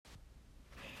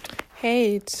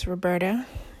Hey, it's Roberta,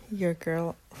 your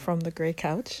girl from the Grey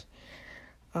Couch.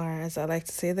 Or as I like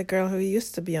to say, the girl who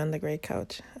used to be on the Grey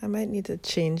Couch. I might need to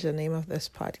change the name of this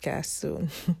podcast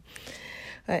soon.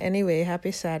 Anyway,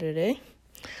 happy Saturday.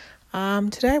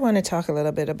 Today I want to talk a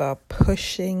little bit about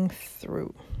pushing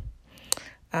through.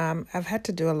 I've had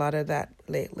to do a lot of that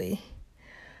lately.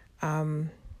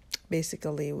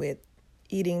 Basically with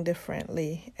eating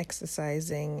differently,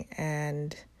 exercising,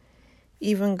 and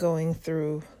even going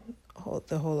through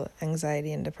the whole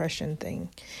anxiety and depression thing.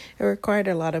 It required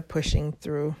a lot of pushing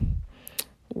through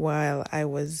while I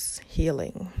was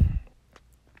healing.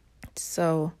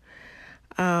 So,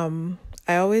 when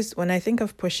I think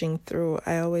of pushing through,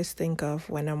 I always think of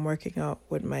when I'm working out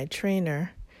with my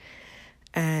trainer,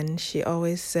 and she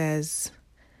always says,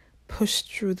 push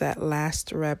through that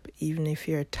last rep, even if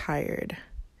you're tired.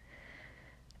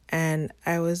 And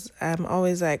I'm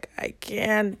always like, I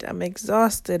can't, I'm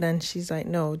exhausted. And she's like,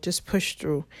 no, just push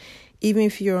through. Even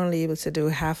if you're only able to do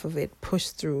half of it,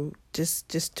 push through.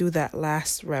 Just do that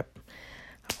last rep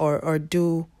or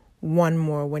do one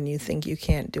more when you think you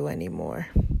can't do any more.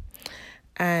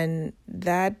 And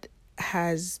that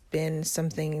has been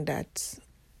something that's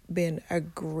been a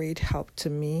great help to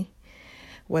me,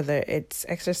 whether it's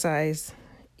exercise,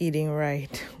 eating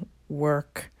right,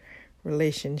 work,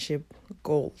 relationship,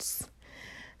 goals.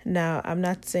 Now, I'm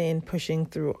not saying pushing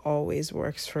through always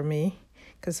works for me,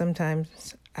 because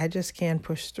sometimes I just can't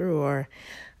push through, or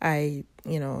I,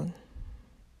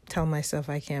 tell myself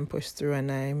I can't push through,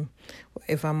 and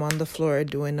if I'm on the floor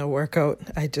doing a workout,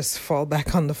 I just fall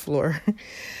back on the floor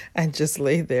and just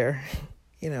lay there,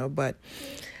 but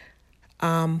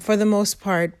for the most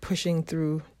part, pushing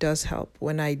through does help.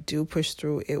 When I do push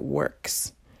through, it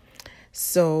works.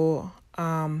 So,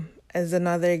 as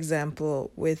another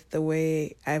example with the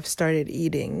way I've started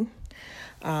eating,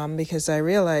 because I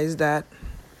realized that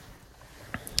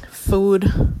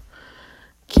food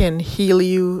can heal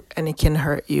you and it can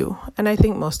hurt you. And I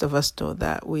think most of us know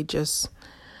that. We just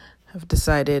have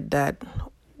decided that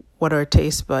what our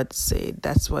taste buds say,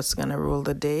 that's what's going to rule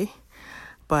the day.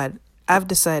 But I've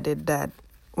decided that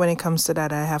when it comes to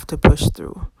that, I have to push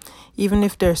through. Even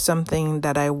if there's something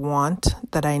that I want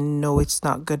that I know it's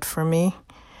not good for me,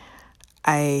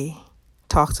 I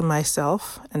talk to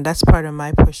myself, and that's part of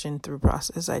my pushing through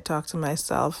process. I talk to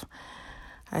myself.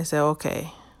 I say,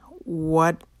 okay,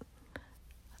 what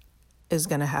is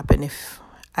going to happen if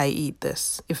I eat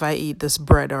this? If I eat this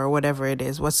bread or whatever it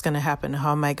is, what's going to happen?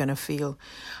 How am I going to feel?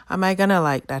 Am I going to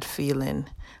like that feeling?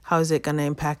 How is it going to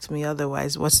impact me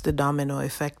otherwise? What's the domino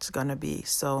effect going to be?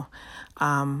 So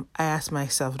I ask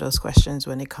myself those questions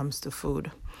when it comes to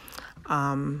food.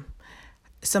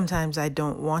 Sometimes I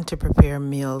don't want to prepare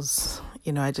meals.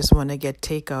 I just want to get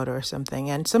takeout or something.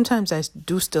 And sometimes I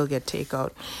do still get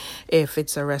takeout if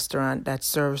it's a restaurant that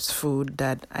serves food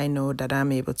that I know that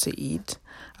I'm able to eat.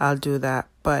 I'll do that.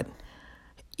 But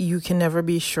you can never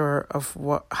be sure of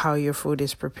how your food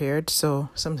is prepared. So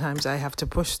sometimes I have to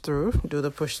do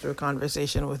the push through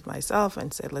conversation with myself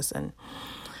and say, listen,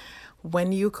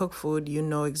 when you cook food, you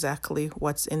know exactly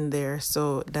what's in there.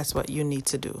 So that's what you need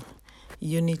to do.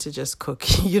 You need to just cook.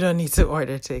 You don't need to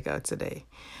order takeout today.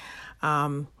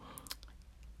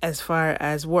 As far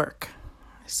as work,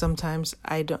 sometimes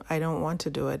I don't want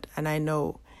to do it. And I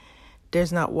know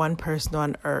there's not one person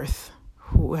on earth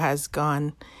who has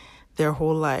gone their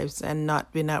whole lives and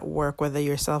not been at work, whether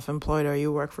you're self-employed or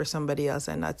you work for somebody else,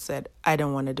 and not said, I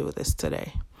don't want to do this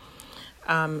today.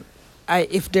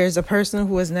 If there's a person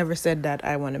who has never said that,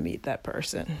 I want to meet that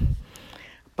person.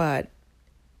 But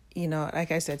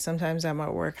like I said, sometimes I'm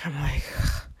at work, I'm like,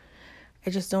 I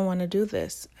just don't want to do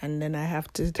this. And then I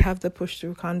have to have the push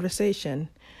through conversation.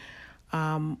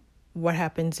 What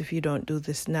happens if you don't do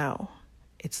this now?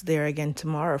 It's there again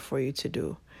tomorrow for you to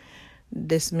do.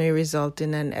 This may result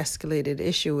in an escalated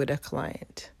issue with a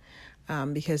client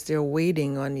because they're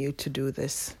waiting on you to do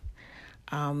this.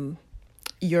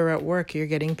 You're at work, you're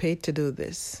getting paid to do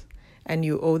this, and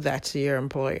you owe that to your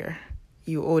employer.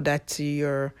 You owe that to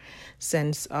your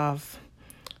sense of,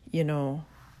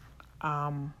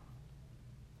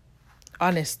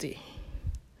 honesty.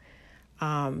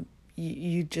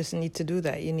 You just need to do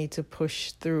that. You need to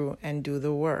push through and do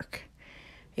the work,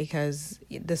 because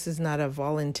this is not a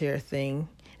volunteer thing.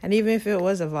 And even if it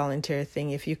was a volunteer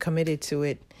thing, if you committed to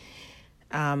it,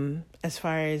 as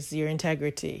far as your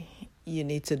integrity, you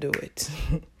need to do it.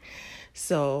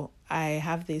 So I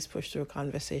have these push through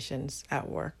conversations at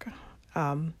work.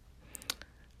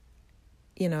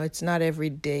 It's not every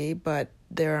day, but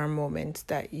there are moments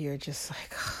that you're just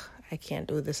like, I can't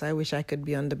do this. I wish I could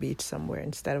be on the beach somewhere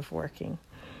instead of working.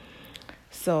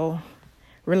 So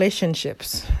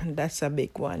relationships. That's a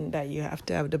big one that you have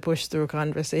to push through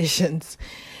conversations,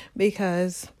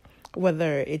 because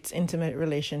whether it's intimate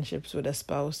relationships with a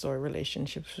spouse or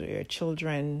relationships with your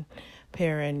children,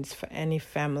 parents, any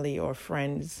family or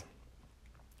friends,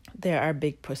 there are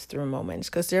big push through moments,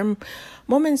 because there are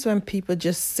moments when people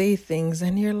just say things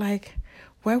and you're like,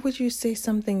 why would you say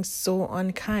something so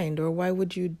unkind, or why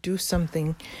would you do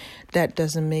something that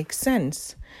doesn't make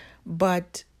sense?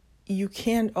 But you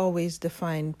can't always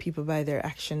define people by their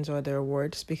actions or their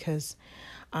words, because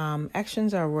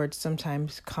actions or words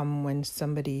sometimes come when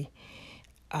somebody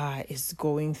is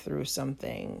going through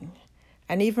something.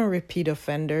 And even repeat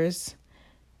offenders,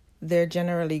 they're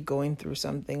generally going through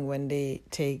something when they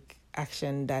take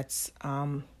action that's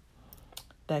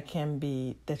that can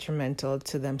be detrimental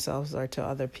to themselves or to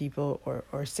other people,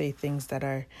 or say things that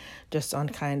are just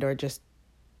unkind, or just,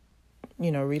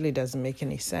 really doesn't make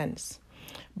any sense.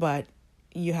 But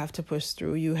you have to push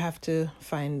through. You have to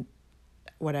find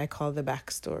what I call the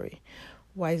backstory.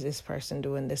 Why is this person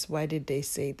doing this? Why did they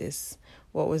say this?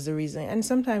 What was the reason? And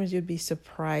sometimes you'd be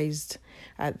surprised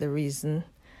at the reason.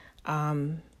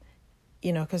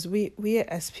 Because we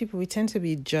as people, we tend to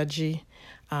be judgy.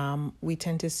 We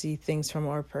tend to see things from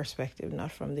our perspective,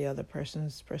 not from the other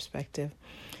person's perspective.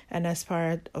 And as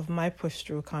part of my push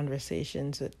through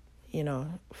conversations,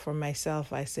 for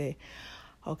myself, I say,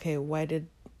 okay, why did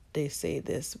they say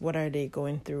this? What are they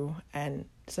going through? And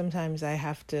sometimes I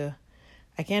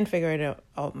can't figure it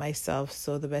out myself.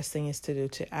 So the best thing is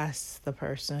to ask the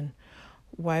person,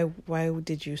 why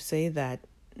did you say that?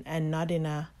 And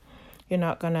you're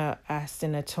not going to ask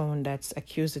in a tone that's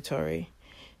accusatory.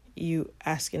 You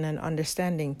ask in an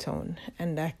understanding tone.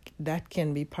 And that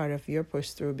can be part of your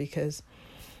push through, because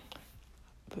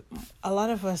a lot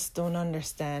of us don't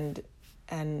understand,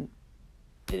 and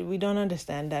we don't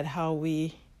understand that how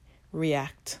we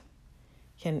react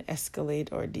can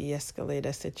escalate or de-escalate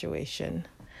a situation.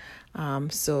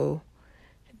 So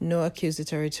no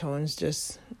accusatory tones.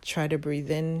 Just try to breathe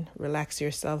in, relax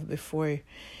yourself before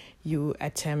you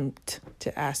attempt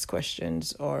to ask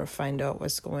questions or find out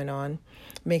what's going on.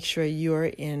 Make sure you're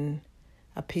in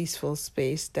a peaceful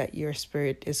space, that your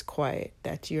spirit is quiet,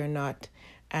 that you're not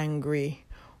angry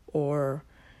or,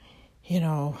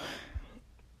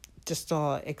 just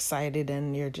all excited,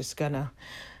 and you're just gonna,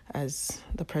 as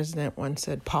the president once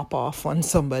said, pop off on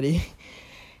somebody,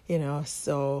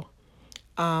 So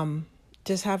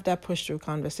just have that push through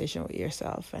conversation with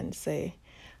yourself and say,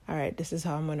 all right, this is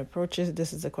how I'm going to approach it.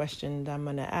 This is the question that I'm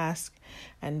going to ask,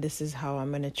 and this is how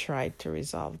I'm going to try to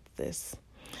resolve this.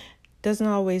 Doesn't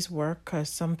always work, because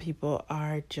some people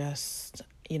are just,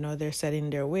 they're set in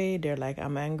their way. They're like,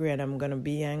 I'm angry and I'm going to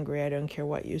be angry. I don't care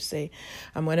what you say.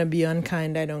 I'm going to be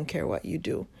unkind. I don't care what you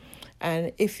do.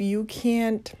 And if you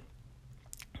can't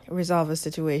resolve a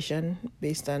situation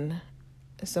based on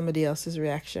somebody else's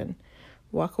reaction,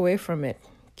 walk away from it.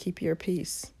 Keep your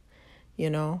peace.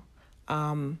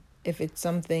 If it's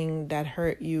something that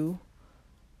hurt you,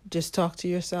 just talk to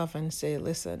yourself and say,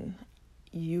 listen,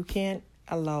 you can't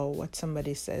allow what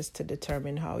somebody says to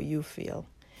determine how you feel.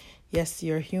 Yes,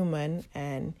 you're human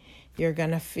and you're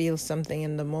going to feel something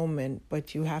in the moment,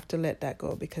 but you have to let that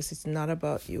go, because it's not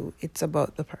about you. It's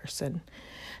about the person.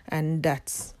 And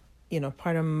that's,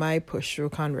 part of my push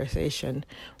through conversation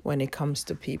when it comes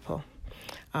to people.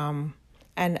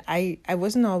 And I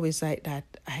wasn't always like that.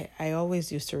 I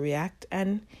always used to react.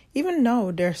 And even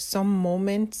now, there's some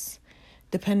moments,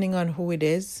 depending on who it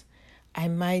is, I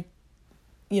might,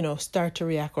 start to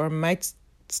react, or might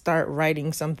start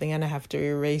writing something and I have to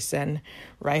erase and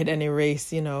write and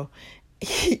erase, to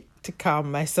calm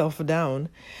myself down.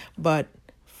 But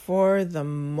for the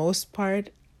most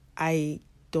part, I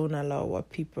don't allow what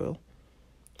people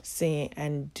say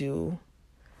and do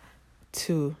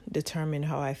to determine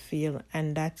how I feel.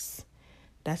 And that's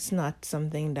not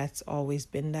something that's always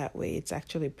been that way. It's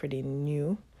actually pretty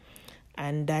new.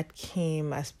 And that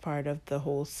came as part of the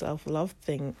whole self-love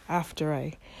thing after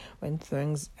I went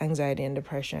through anxiety and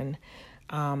depression.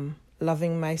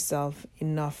 Loving myself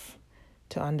enough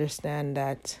to understand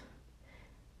that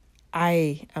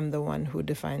I am the one who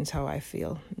defines how I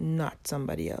feel, not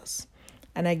somebody else.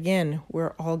 And again,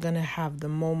 we're all going to have the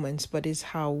moments, but it's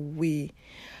how we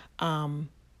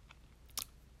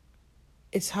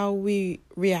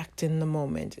react in the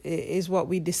moment. It is what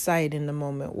we decide in the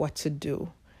moment what to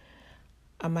do.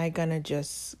 Am I going to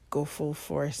just go full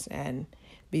force and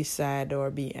be sad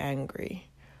or be angry?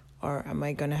 Or am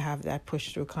I going to have that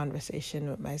push through conversation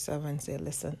with myself and say,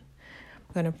 listen,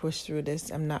 I'm going to push through this.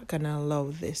 I'm not going to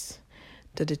allow this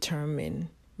to determine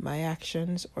my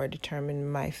actions or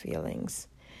determine my feelings.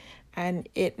 And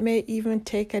it may even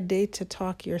take a day to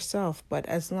talk yourself, but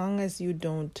as long as you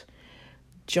don't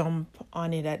jump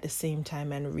on it at the same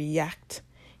time and react,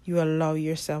 you allow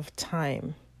yourself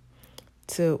time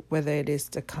to, whether it is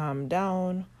to calm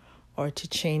down or to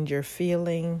change your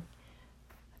feeling,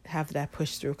 have that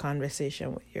push through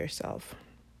conversation with yourself.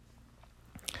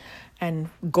 And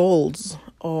goals.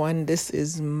 Oh, and this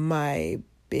is my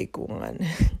big one.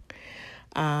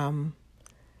 I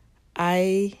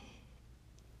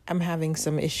am having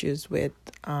some issues with,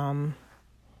 I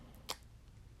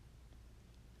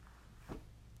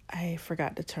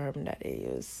forgot the term that they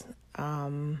use.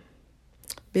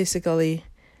 Basically,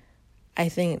 I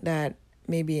think that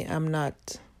maybe I'm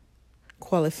not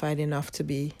qualified enough to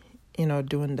be,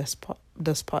 doing this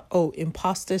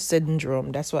imposter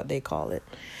syndrome. That's what they call it.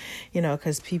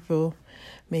 Because people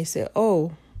may say,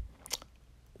 oh,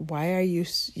 why are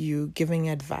you giving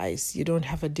advice? You don't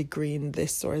have a degree in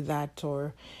this or that,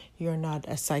 or you're not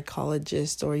a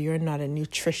psychologist, or you're not a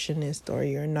nutritionist, or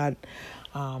you're not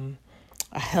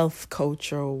a health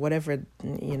coach, or whatever,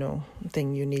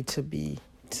 thing you need to be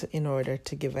in order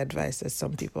to give advice, as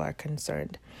some people are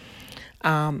concerned.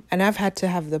 And I've had to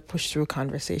have the push-through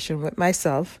conversation with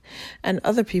myself, and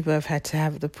other people have had to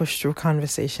have the push-through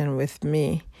conversation with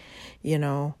me.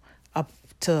 Up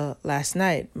to last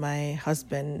night, my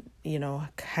husband,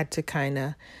 had to kind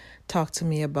of talk to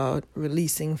me about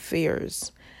releasing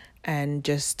fears and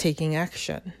just taking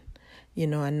action,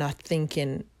 and not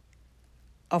thinking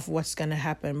of what's going to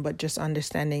happen, but just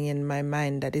understanding in my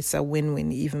mind that it's a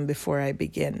win-win even before I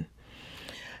begin.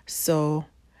 So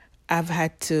I've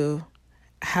had to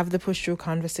have the push-through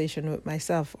conversation with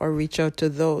myself, or reach out to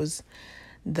those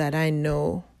that I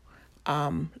know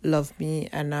love me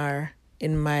and are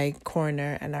in my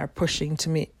corner and are pushing to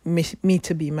me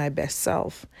to be my best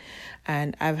self.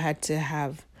 And I've had to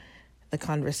have the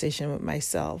conversation with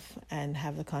myself and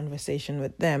have the conversation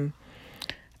with them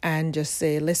and just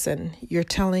say, listen, you're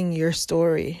telling your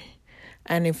story.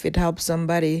 And if it helps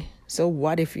somebody, so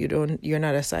what if you're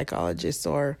not a psychologist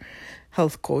or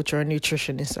health coach or a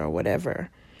nutritionist or whatever?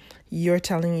 You're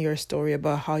telling your story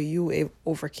about how you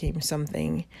overcame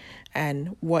something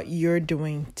and what you're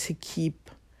doing to keep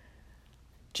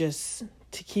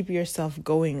yourself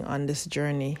going on this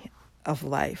journey of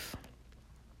life.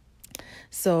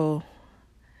 So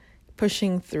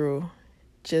pushing through,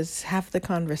 just have the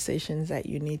conversations that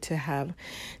you need to have,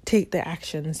 take the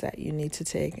actions that you need to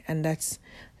take. And that's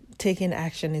taking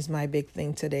action is my big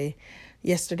thing today.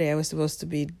 Yesterday I was supposed to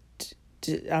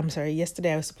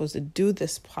do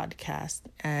this podcast,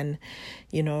 and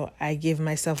I gave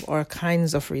myself all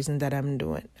kinds of reasons that I'm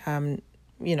doing I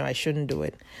shouldn't do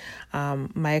it.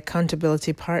 My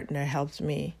accountability partner helped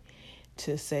me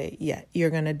to say, yeah, you're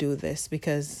going to do this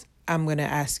because I'm going to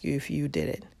ask you if you did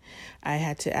it. I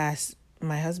had to ask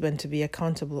my husband to be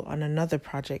accountable on another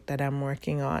project that I'm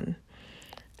working on.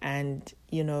 And,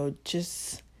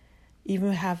 just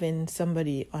even having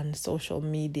somebody on social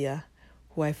media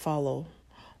who I follow.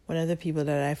 One of the people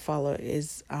that I follow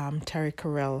is Terry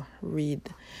Carell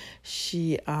Reed.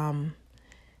 She's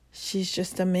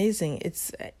just amazing.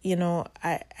 It's,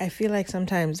 I feel like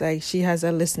sometimes she has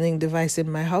a listening device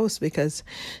in my house because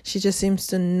she just seems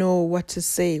to know what to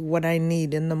say, what I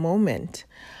need in the moment.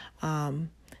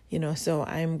 So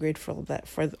I'm grateful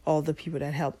for all the people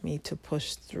that helped me to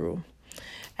push through.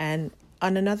 And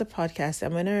on another podcast,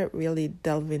 I'm going to really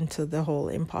delve into the whole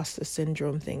imposter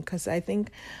syndrome thing, because I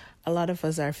think a lot of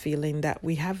us are feeling that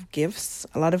we have gifts.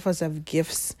 A lot of us have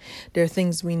gifts. There are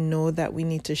things we know that we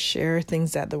need to share,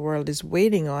 things that the world is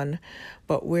waiting on,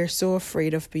 but we're so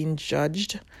afraid of being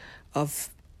judged,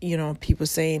 of, people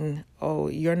saying, oh,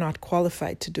 you're not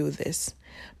qualified to do this.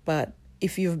 But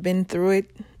if you've been through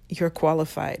it, you're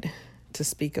qualified to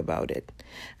speak about it.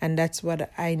 And that's what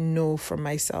I know for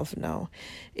myself now.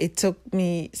 It took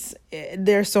me,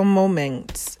 there's some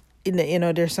moments,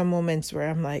 there's some moments where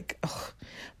I'm like, oh,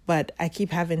 but I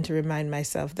keep having to remind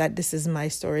myself that this is my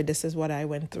story. This is what I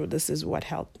went through. This is what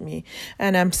helped me.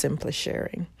 And I'm simply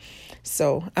sharing.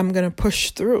 So I'm going to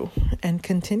push through and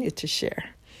continue to share.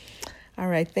 All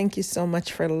right. Thank you so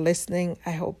much for listening.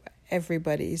 I hope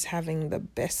everybody is having the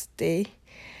best day.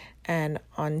 And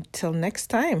until next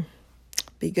time,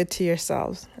 be good to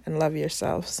yourselves and love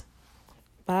yourselves.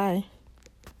 Bye.